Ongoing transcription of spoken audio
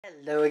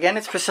Hello again,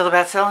 it's Priscilla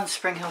Batzell in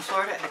Spring Hill,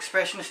 Florida at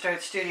Expressionist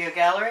Art Studio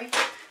Gallery.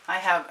 I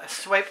have a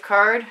swipe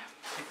card.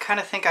 I kind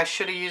of think I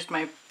should have used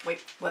my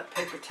wet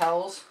paper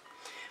towels,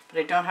 but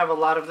I don't have a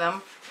lot of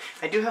them.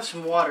 I do have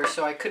some water,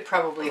 so I could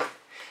probably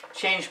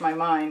change my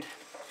mind.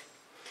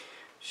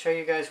 Show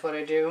you guys what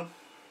I do.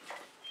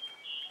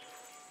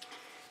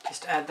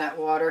 Just add that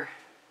water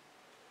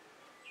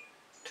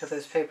to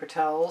those paper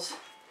towels.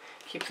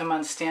 Keep them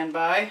on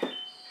standby.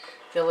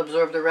 They'll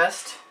absorb the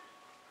rest.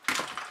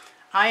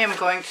 I am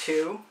going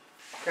to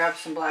grab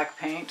some black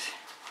paint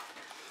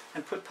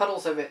and put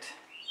puddles of it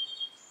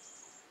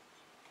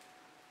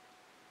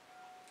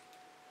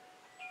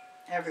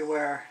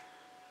everywhere.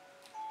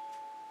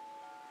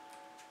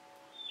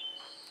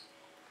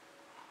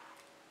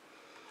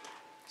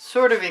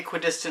 Sort of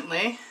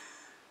equidistantly,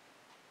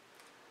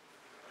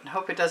 and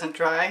hope it doesn't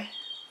dry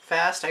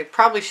fast. I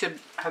probably should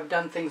have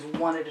done things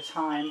one at a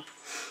time,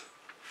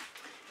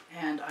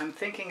 and I'm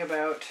thinking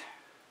about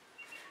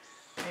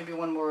maybe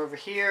one more over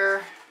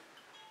here.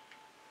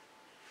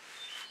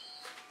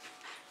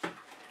 And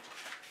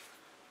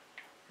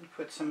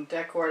put some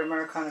Decor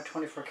Americana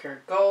 24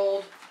 karat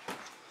gold.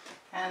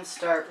 And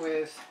start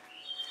with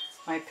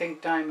my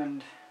pink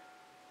diamond.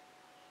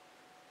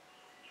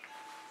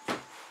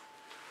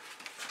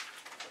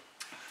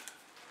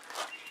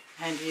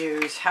 And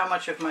use how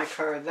much of my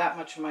card? That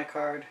much of my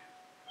card.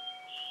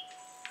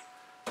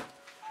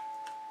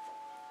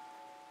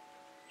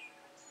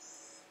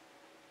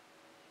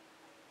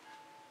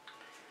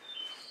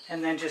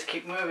 And then just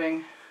keep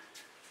moving.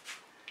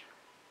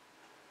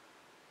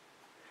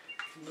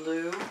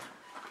 Blue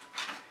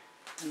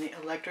and the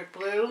electric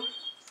blue.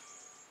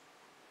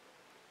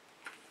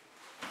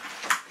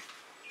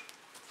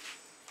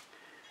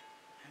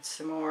 And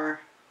some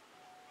more.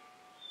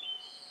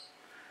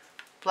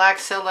 Black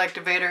cell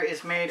activator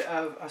is made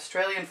of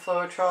Australian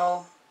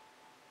Floetrol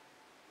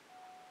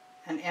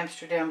and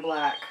Amsterdam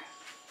black.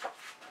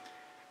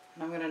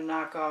 And I'm going to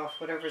knock off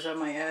whatever's on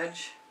my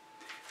edge.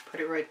 Put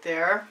it right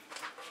there.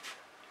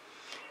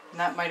 And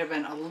that might have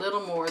been a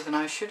little more than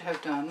I should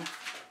have done.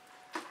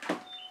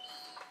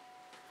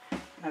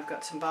 And I've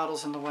got some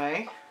bottles in the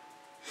way.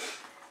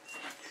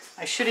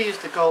 I should have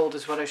used the gold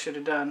is what I should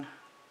have done.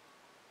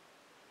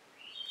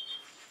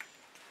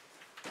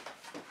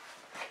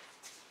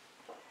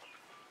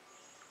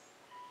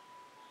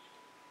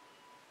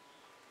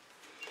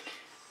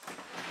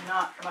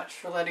 Not much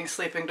for letting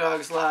sleeping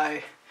dogs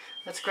lie.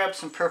 Let's grab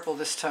some purple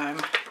this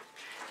time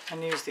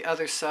and use the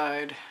other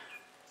side.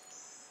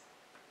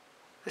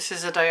 This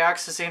is a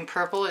dioxazine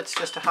purple. It's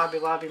just a Hobby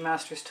Lobby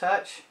Master's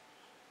Touch.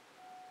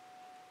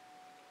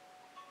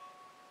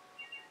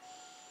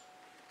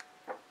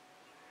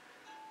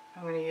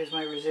 I'm going to use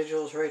my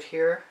residuals right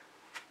here.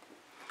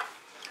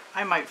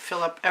 I might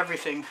fill up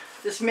everything.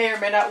 This may or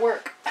may not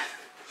work.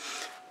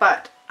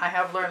 But I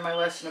have learned my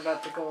lesson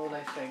about the gold, I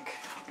think.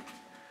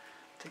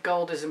 The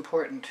gold is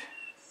important.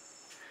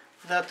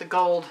 Without the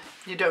gold,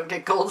 you don't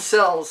get gold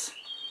cells.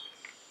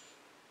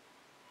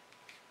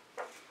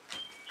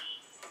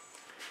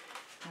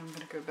 I'm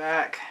going to go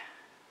back.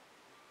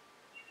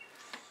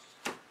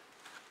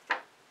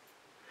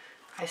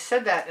 I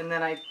said that and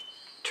then I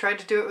tried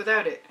to do it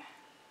without it.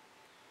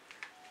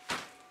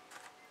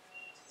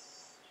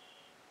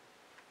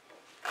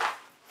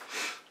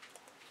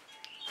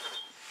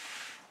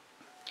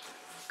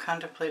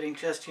 Contemplating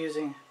just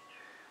using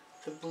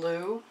the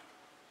blue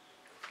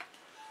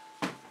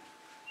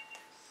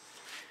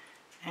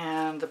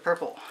and the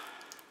purple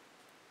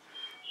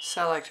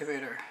cell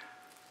activator,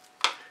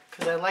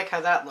 because I like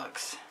how that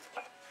looks.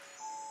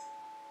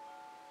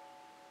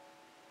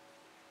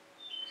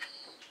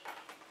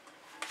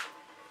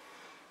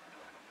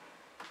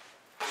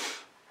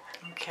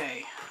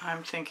 Okay,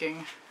 I'm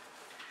thinking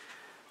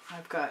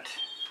I've got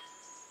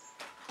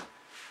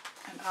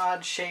an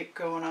odd shape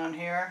going on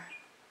here.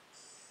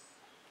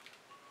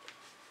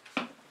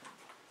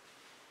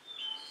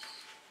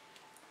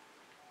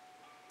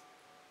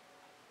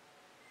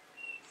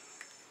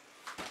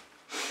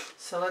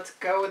 So let's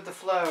go with the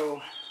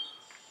flow.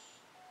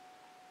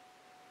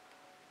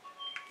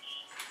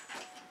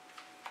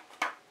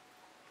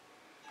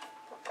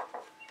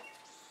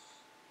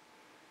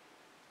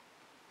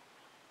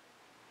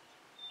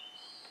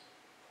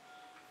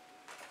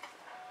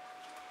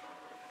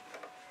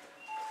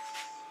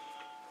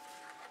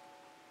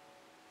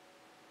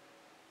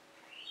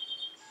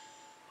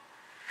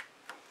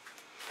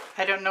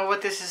 I don't know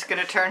what this is going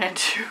to turn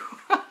into.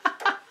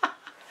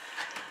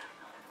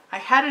 I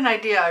had an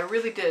idea, I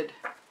really did.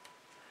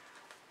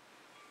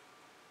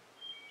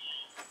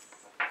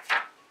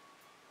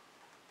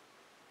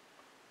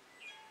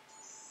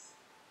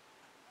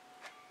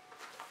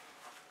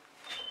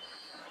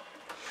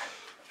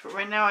 But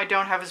right now I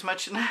don't have as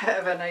much of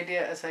an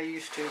idea as I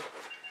used to.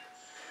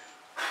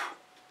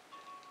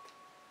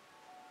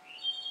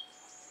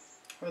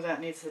 Or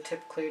that needs the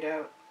tip cleared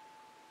out.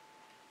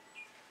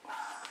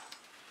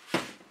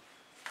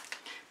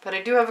 But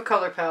I do have a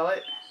color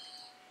palette.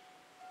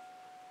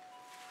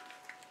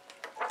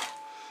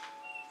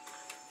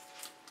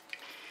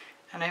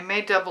 And I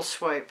may double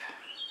swipe.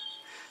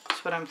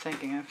 That's what I'm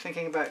thinking. I'm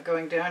thinking about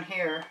going down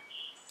here.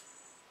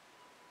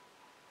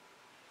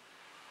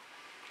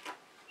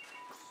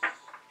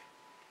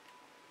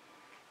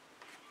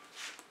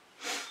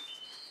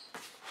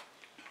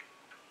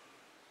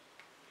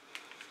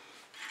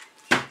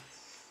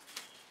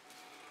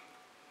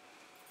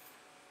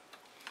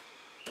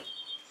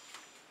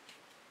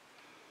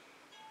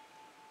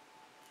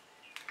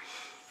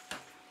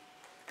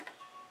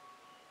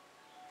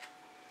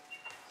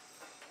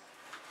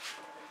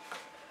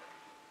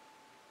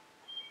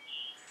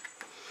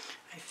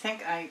 I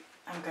think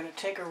I'm going to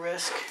take a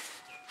risk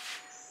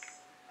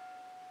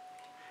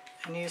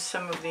and use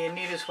some of the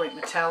Anita's White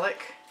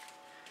Metallic,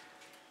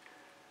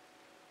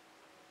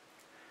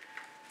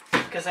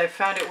 because I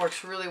found it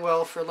works really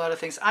well for a lot of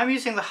things. I'm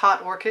using the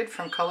Hot Orchid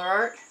from Color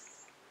Art.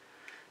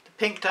 The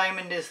Pink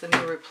Diamond is the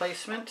new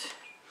replacement.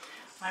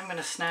 I'm going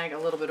to snag a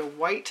little bit of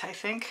white, I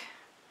think,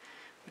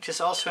 which is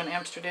also an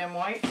Amsterdam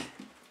white.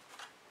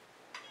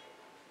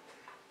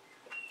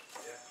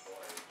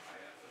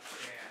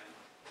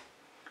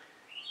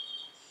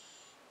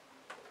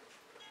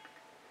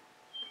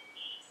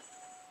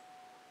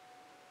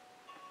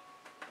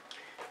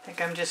 I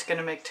think I'm just going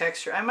to make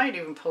texture. I might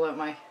even pull out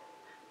my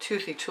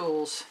toothy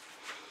tools.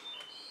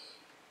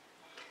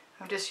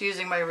 I'm just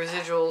using my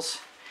residuals,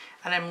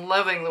 and I'm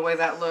loving the way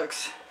that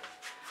looks.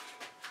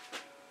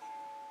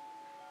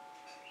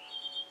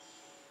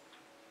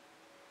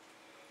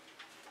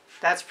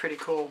 That's pretty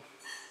cool.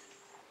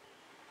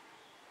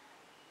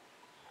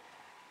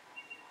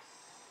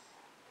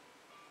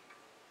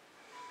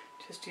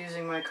 Just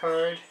using my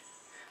card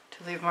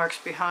to leave marks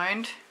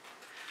behind.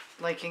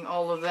 Liking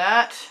all of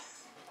that.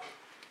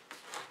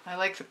 I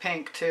like the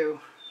pink too.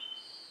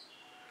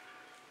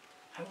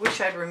 I wish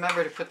I'd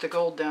remember to put the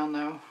gold down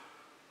though.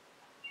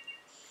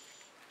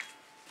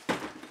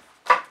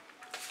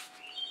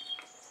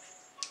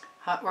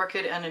 Hot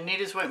Orchid and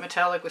Anita's White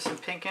Metallic with some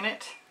pink in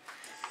it.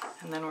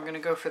 And then we're going to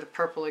go for the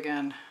purple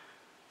again.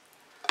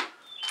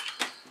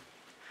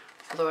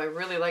 Although I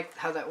really like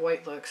how that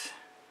white looks.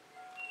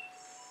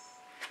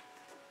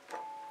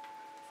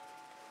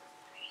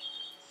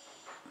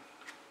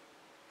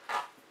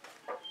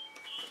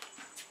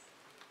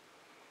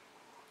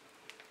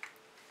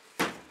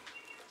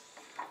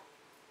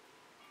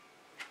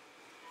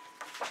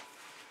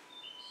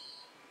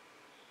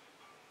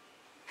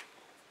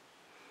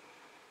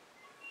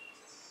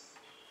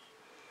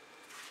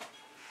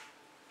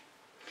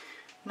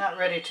 Not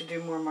ready to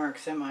do more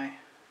marks, am I?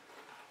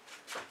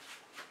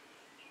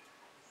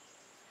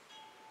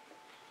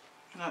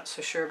 Not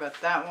so sure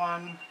about that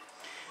one,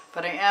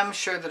 but I am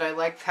sure that I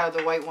liked how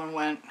the white one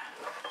went.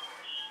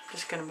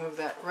 Just going to move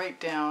that right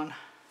down.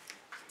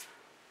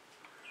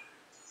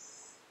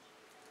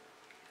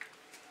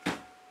 And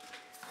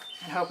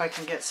hope I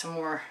can get some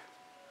more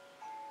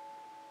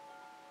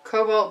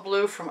cobalt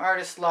blue from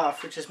Artist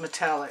Loft, which is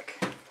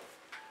metallic.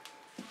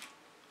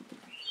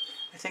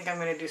 I think I'm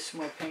going to do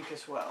some more pink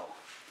as well.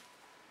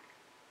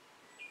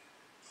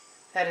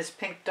 That is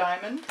Pink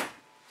Diamond.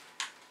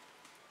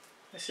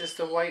 This is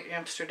the white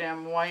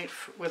Amsterdam white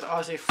with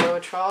Aussie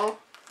Floetrol.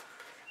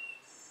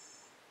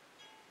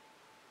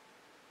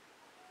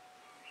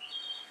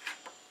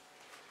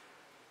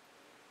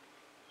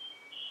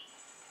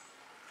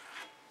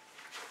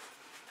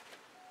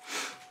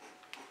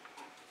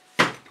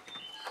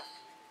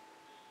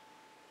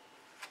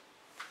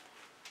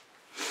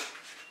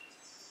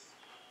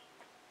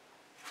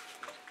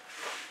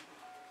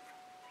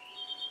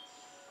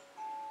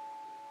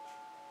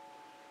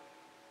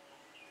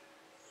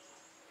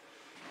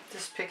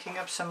 Just picking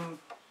up some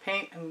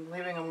paint and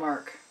leaving a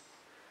mark.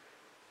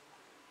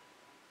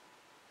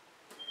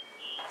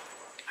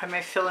 I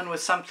may fill in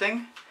with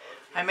something.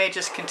 I may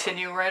just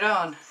continue right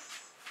on.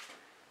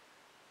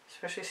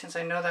 Especially since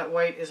I know that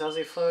white is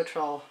Aussie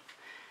Floetrol.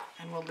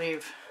 And we'll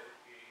leave.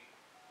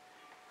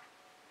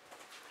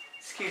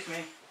 Excuse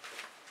me.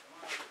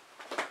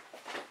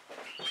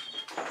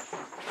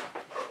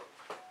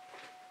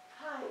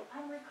 Hi,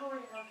 I'm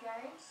recording,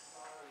 okay?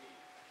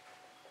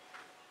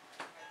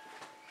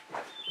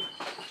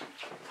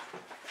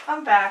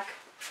 I'm back.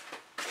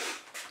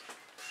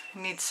 I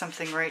need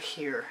something right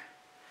here.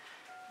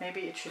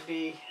 Maybe it should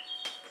be...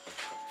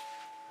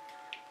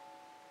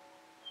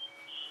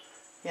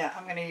 Yeah,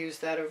 I'm going to use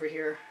that over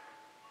here.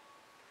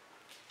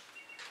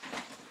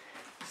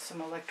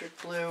 Some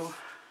electric blue.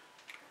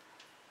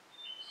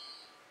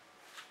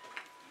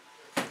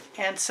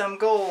 And some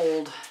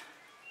gold.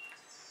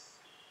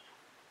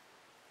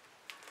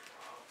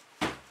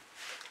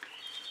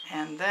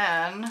 And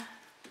then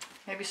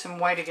maybe some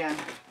white again.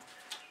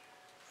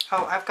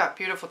 Oh, I've got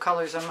beautiful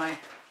colors on my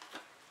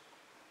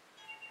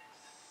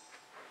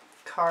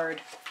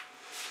card.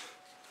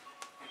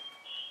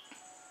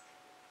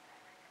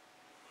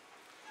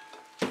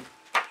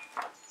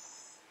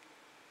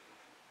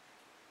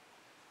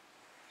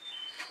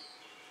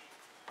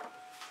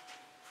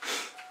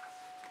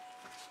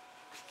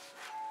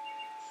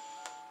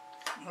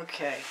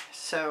 Okay,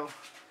 so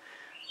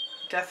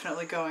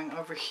definitely going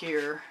over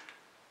here.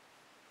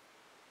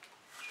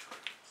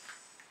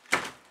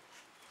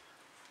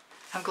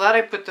 I'm glad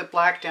I put the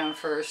black down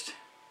first.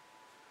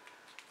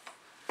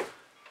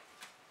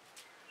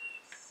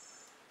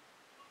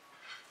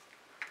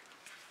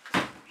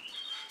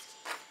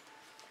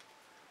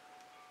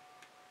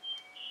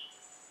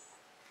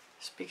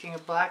 Speaking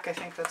of black, I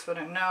think that's what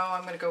I'm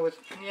going to go with,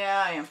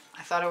 yeah, I am.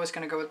 I thought I was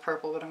going to go with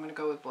purple, but I'm going to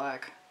go with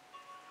black.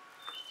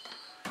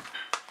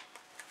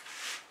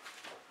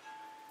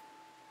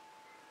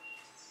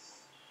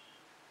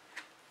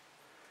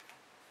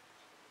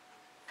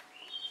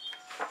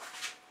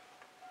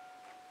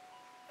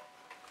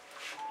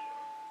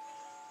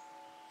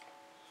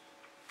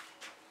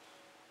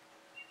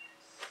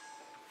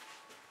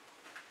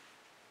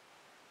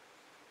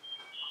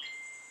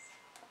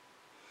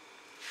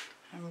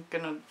 I'm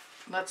going to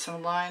let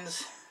some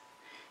lines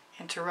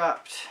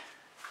interrupt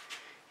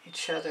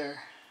each other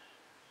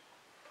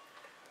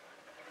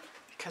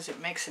because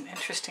it makes an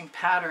interesting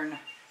pattern.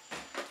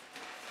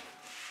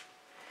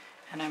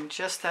 And I'm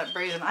just that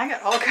brazen. I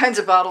got all kinds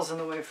of bottles in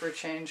the way for a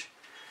change.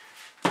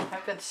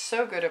 I've been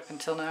so good up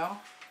until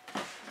now.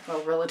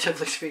 Well,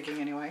 relatively speaking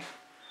anyway.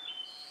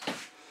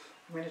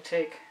 I'm going to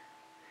take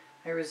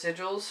my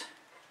residuals,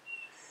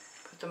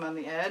 put them on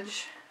the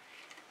edge.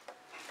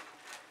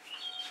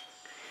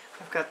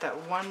 I've got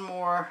that one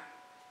more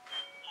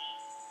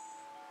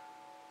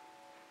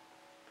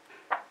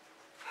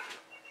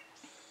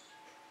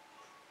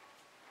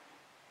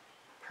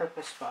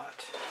purple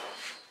spot.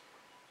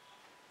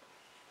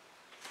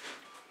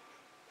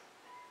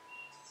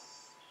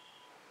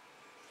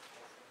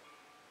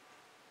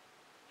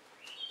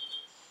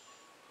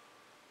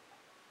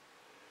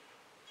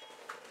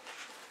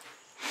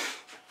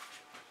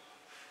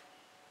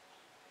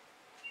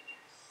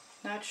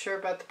 Not sure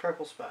about the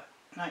purple spot.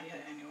 Not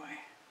yet anyway.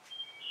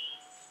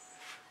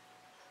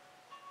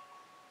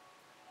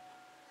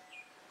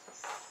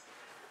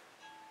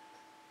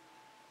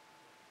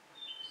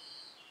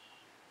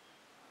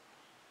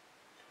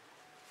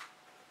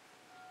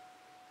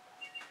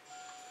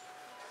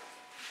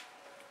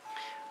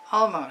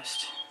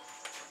 Almost.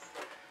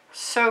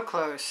 So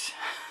close.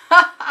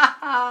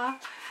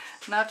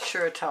 Not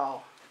sure at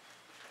all.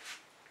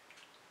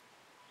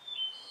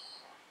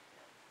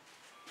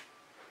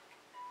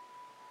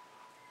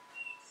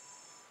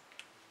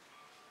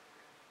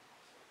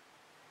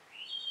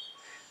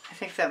 I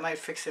think that might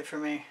fix it for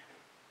me.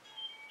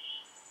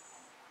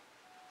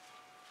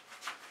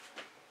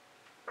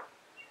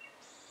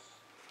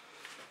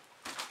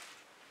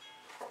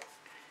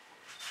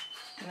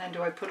 And then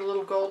do I put a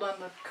little gold on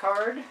the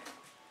card?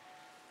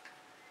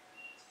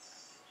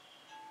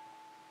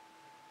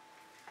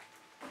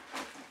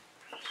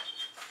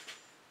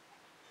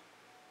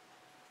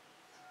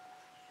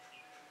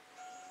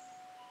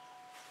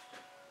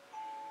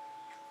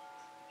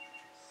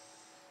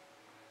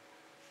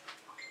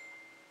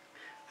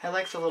 I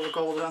like the little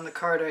gold on the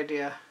card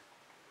idea.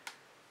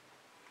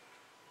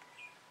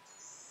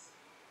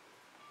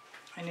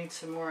 I need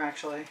some more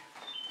actually.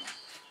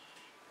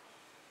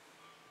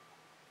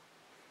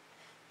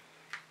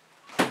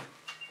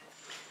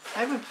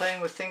 I've been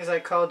playing with things I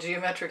call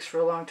geometrics for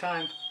a long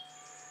time,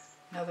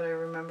 now that I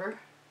remember.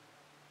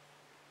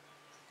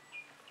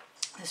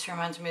 This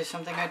reminds me of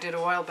something I did a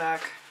while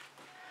back,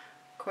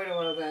 quite a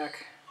while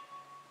back.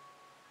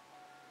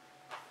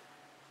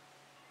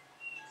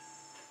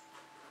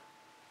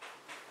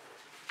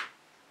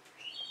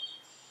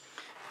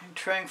 I'm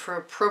trying for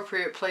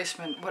appropriate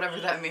placement, whatever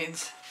that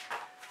means.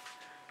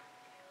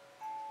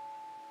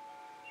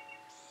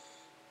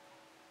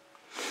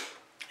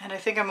 And I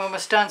think I'm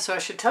almost done, so I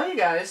should tell you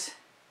guys,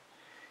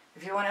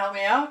 if you want to help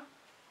me out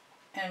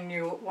and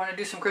you want to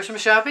do some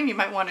Christmas shopping, you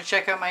might want to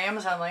check out my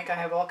Amazon link. I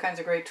have all kinds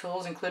of great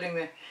tools, including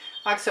the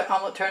Oxo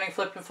Omelet Turning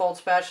Flip and Fold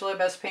Spatula,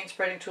 best paint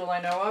spreading tool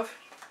I know of.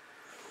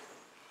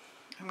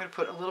 I'm going to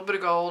put a little bit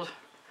of gold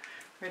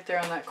right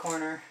there on that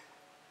corner.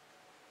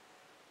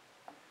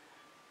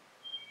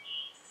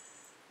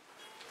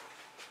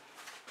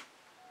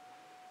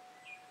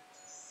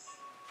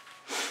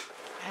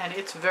 And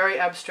it's very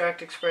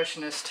abstract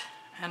expressionist,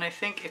 and I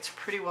think it's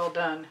pretty well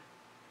done.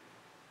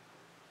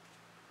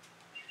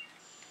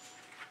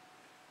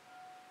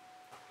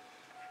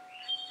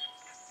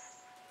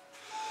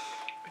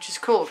 Which is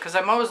cool, because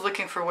I'm always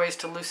looking for ways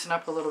to loosen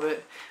up a little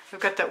bit. I've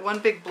got that one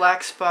big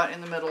black spot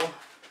in the middle.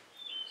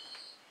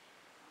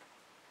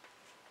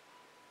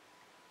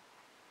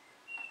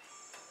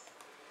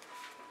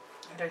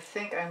 And I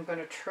think I'm going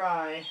to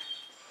try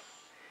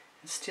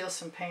and steal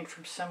some paint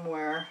from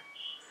somewhere.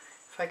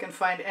 If I can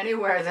find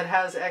anywhere that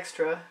has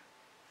extra.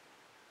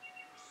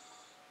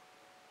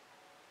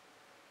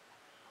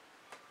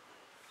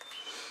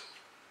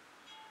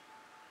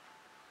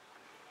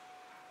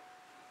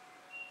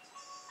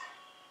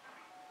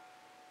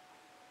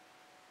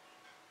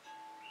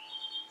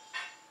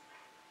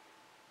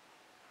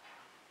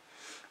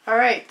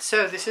 Alright,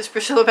 so this is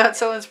Priscilla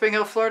Batzell in Spring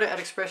Hill, Florida at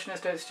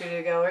Expressionist Art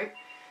Studio Gallery,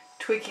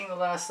 tweaking the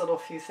last little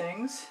few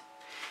things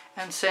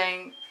and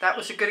saying that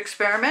was a good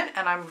experiment,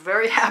 and I'm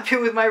very happy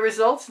with my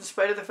results in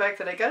spite of the fact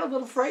that I got a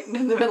little frightened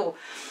in the middle,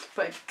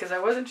 but because I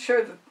wasn't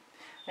sure that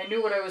I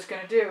knew what I was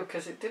going to do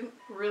because it didn't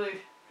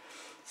really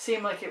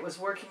seem like it was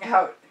working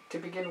out to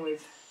begin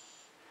with.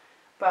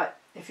 But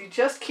if you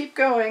just keep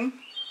going,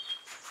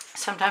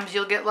 sometimes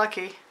you'll get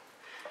lucky.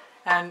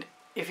 And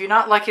if you're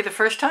not lucky the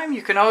first time,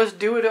 you can always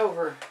do it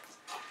over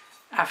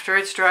after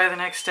it's dry the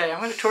next day. I'm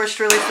going to torch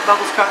to release the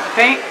bubbles caught in the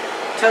paint.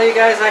 Tell you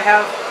guys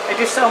I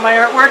do sell my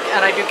artwork,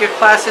 and I do give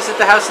classes at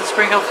the house in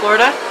Spring Hill,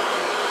 Florida.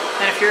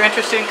 And if you're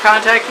interested in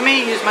contacting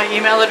me, use my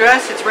email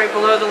address. It's right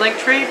below the link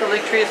tree. The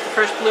link tree is the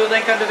first blue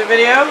link under the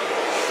video.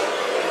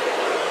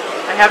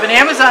 I have an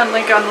Amazon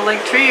link on the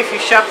link tree. If you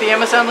shop the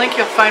Amazon link,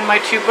 you'll find my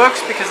 2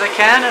 books, Because I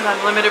Can and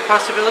Unlimited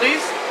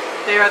Possibilities.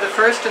 They are the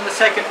first and the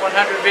second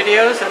 100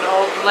 videos, and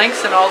all the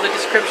links and all the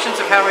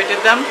descriptions of how I did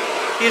them.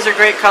 These are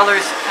great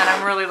colors, and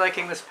I'm really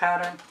liking this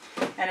pattern.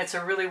 And it's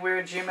a really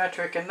weird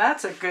geometric, and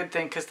that's a good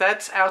thing, because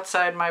that's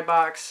outside my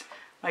box,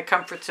 my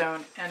comfort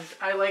zone. And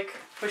I like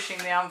pushing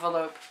the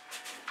envelope.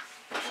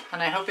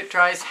 And I hope it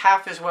dries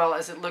half as well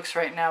as it looks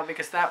right now,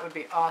 because that would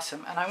be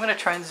awesome. And I'm going to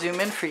try and zoom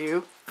in for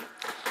you,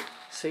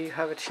 so you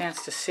have a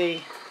chance to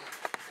see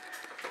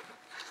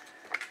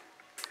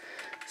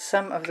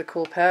some of the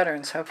cool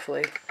patterns,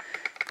 hopefully.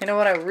 You know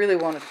what, I really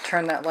want to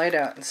turn that light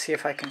out and see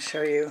if I can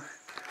show you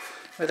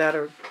without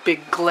a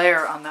big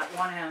glare on that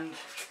one end,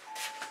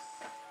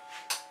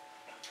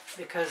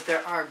 because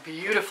there are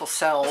beautiful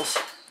cells.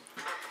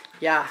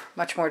 Yeah,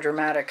 much more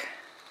dramatic.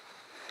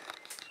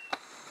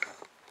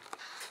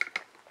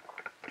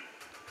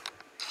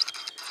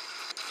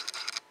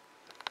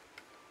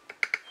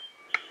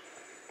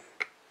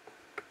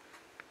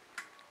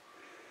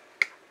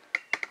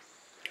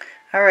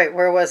 Alright,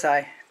 where was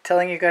I?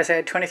 Telling you guys I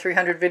had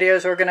 2,300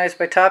 videos organized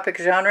by topic,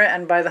 genre,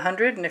 and by the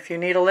 100, and if you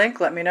need a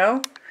link, let me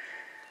know.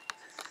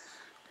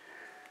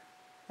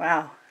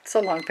 Wow, it's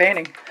a long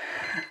painting.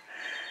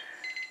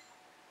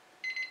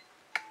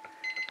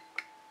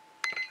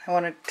 I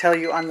want to tell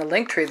you on the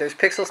link tree, there's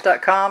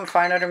pixels.com,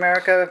 Fine Art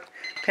America,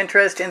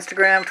 Pinterest,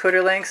 Instagram,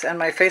 Twitter links, and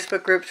my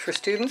Facebook groups for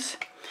students.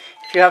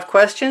 If you have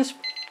questions,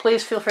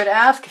 please feel free to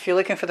ask. If you're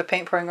looking for the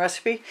paint pouring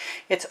recipe,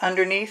 it's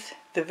underneath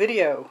the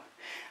video.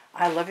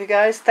 I love you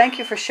guys. Thank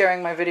you for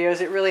sharing my videos.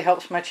 It really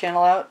helps my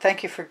channel out.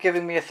 Thank you for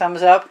giving me a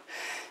thumbs up.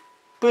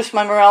 Boosts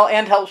my morale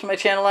and helps my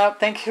channel out.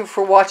 Thank you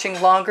for watching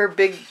longer.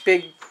 Big,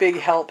 big, big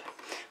help.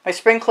 My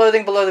spring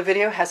clothing below the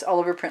video has all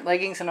over print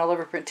leggings and all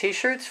over print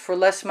t-shirts for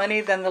less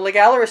money than the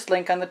Legalist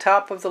link on the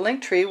top of the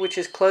link tree, which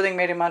is clothing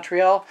made in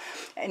Montreal,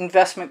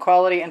 investment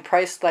quality and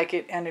priced like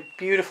it, and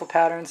beautiful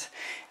patterns.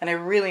 And I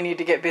really need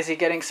to get busy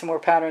getting some more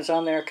patterns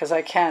on there, because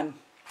I can.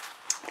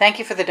 Thank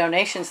you for the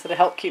donations that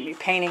help keep me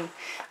painting.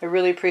 I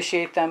really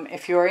appreciate them.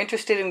 If you are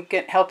interested in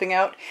helping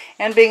out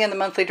and being in the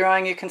monthly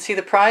drawing, you can see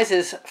the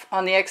prizes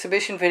on the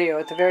exhibition video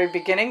at the very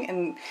beginning,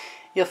 and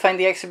you'll find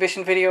the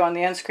exhibition video on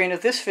the end screen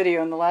of this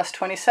video in the last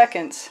 20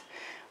 seconds.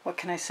 What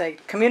can I say?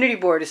 Community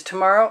board is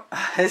tomorrow.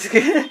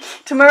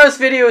 Tomorrow's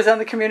video is on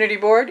the community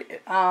board.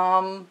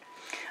 I'm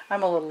a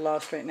little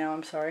lost right now.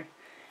 I'm sorry.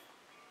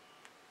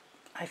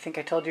 I think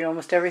I told you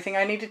almost everything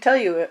I need to tell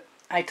you.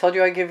 I told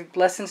you I give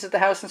lessons at the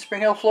house in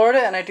Spring Hill, Florida,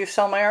 and I do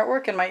sell my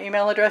artwork, and my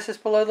email address is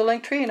below the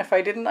link tree, and if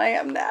I didn't, I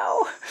am now.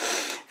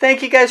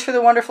 Thank you guys for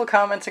the wonderful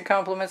comments and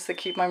compliments that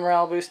keep my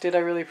morale boosted. I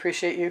really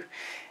appreciate you,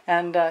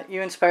 and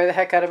you inspire the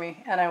heck out of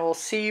me, and I will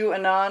see you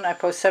anon. I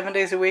post 7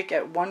 days a week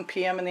at 1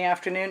 p.m. in the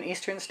afternoon,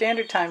 Eastern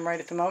Standard Time right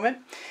at the moment,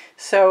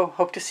 so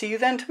hope to see you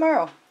then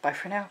tomorrow. Bye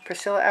for now.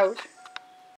 Priscilla out.